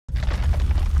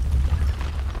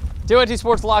TYT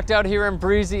Sports locked out here in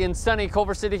breezy and sunny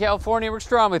Culver City, California. We're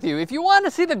strong with you. If you want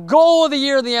to see the goal of the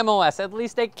year in the MLS, at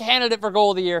least a candidate for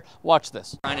goal of the year, watch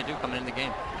this. Trying to do coming in the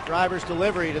game. Driver's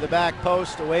delivery to the back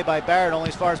post, away by Barrett, only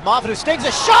as far as Moffat, who stings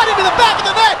a shot into the back of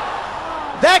the net.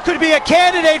 That could be a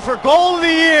candidate for goal of the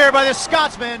year by the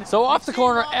Scotsman. So off the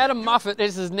corner, Adam Moffat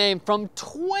is his name, from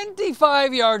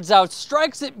 25 yards out,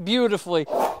 strikes it beautifully.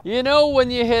 You know when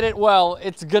you hit it well,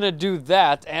 it's gonna do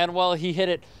that, and well, he hit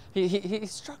it. He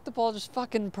struck the ball just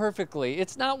fucking perfectly.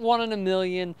 It's not 1 in a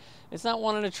million. It's not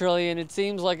 1 in a trillion. It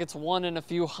seems like it's 1 in a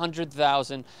few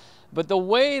 100,000. But the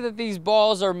way that these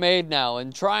balls are made now,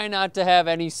 and try not to have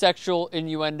any sexual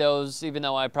innuendos, even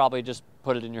though I probably just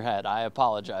put it in your head. I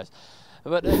apologize.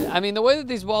 But, I mean, the way that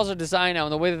these balls are designed now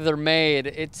and the way that they're made,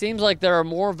 it seems like there are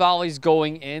more volleys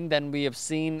going in than we have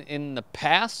seen in the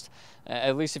past.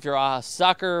 At least if you're a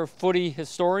soccer footy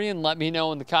historian, let me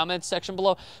know in the comments section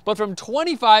below. But from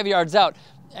 25 yards out,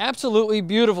 absolutely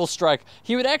beautiful strike.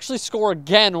 He would actually score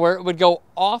again where it would go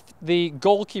off the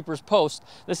goalkeeper's post.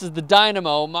 This is the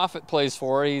Dynamo Moffat plays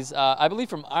for. He's, I believe,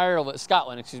 from Ireland,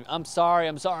 Scotland, excuse me. I'm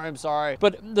sorry.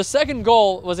 But the second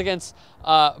goal was against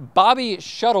Bobby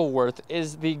Shuttleworth,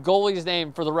 is the goalie's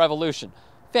name for the Revolution.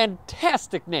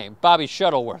 Fantastic name, Bobby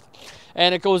Shuttleworth.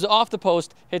 And it goes off the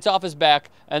post, hits off his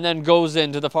back, and then goes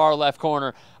into the far left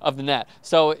corner of the net.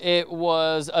 So it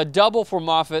was a double for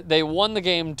Moffat. They won the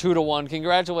game 2-1.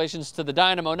 Congratulations to the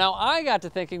Dynamo. Now, I got to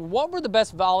thinking, what were the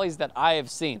best volleys that I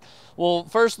have seen? Well,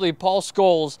 firstly, Paul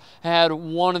Scholes had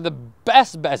one of the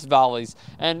best volleys.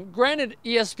 And granted,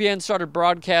 ESPN started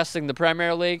broadcasting the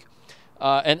Premier League.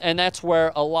 And that's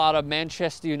where a lot of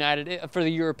Manchester United, for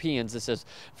the Europeans this is,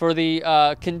 for the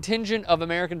contingent of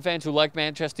American fans who like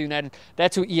Manchester United,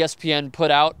 that's who ESPN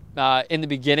put out in the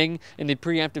beginning, in the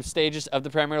preemptive stages of the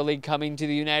Premier League coming to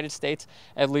the United States,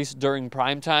 at least during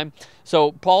prime time.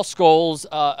 So Paul Scholes,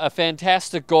 a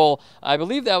fantastic goal. I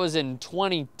believe that was in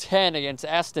 2010 against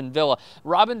Aston Villa.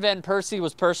 Robin van Persie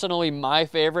was personally my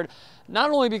favorite.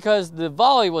 Not only because the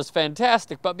volley was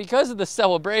fantastic, but because of the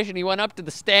celebration. He went up to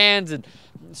the stands and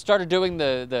started doing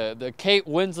the Kate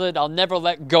Winslet, I'll never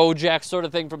let go Jack sort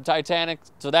of thing from Titanic.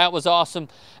 So that was awesome.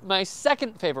 My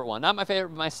second favorite one, not my favorite,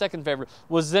 but my second favorite,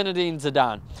 was Zinedine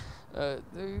Zidane.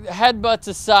 Headbutts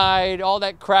aside, all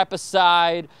that crap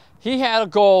aside, he had a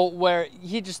goal where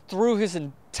he just threw his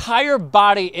entire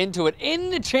body into it in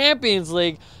the Champions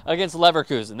League against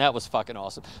Leverkusen. That was fucking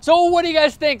awesome. So what do you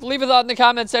guys think? Leave a thought in the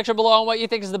comments section below on what you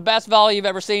think is the best volley you've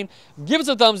ever seen. Give us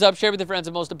a thumbs up, share with your friends,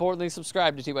 and most importantly,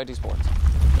 subscribe to TYT Sports.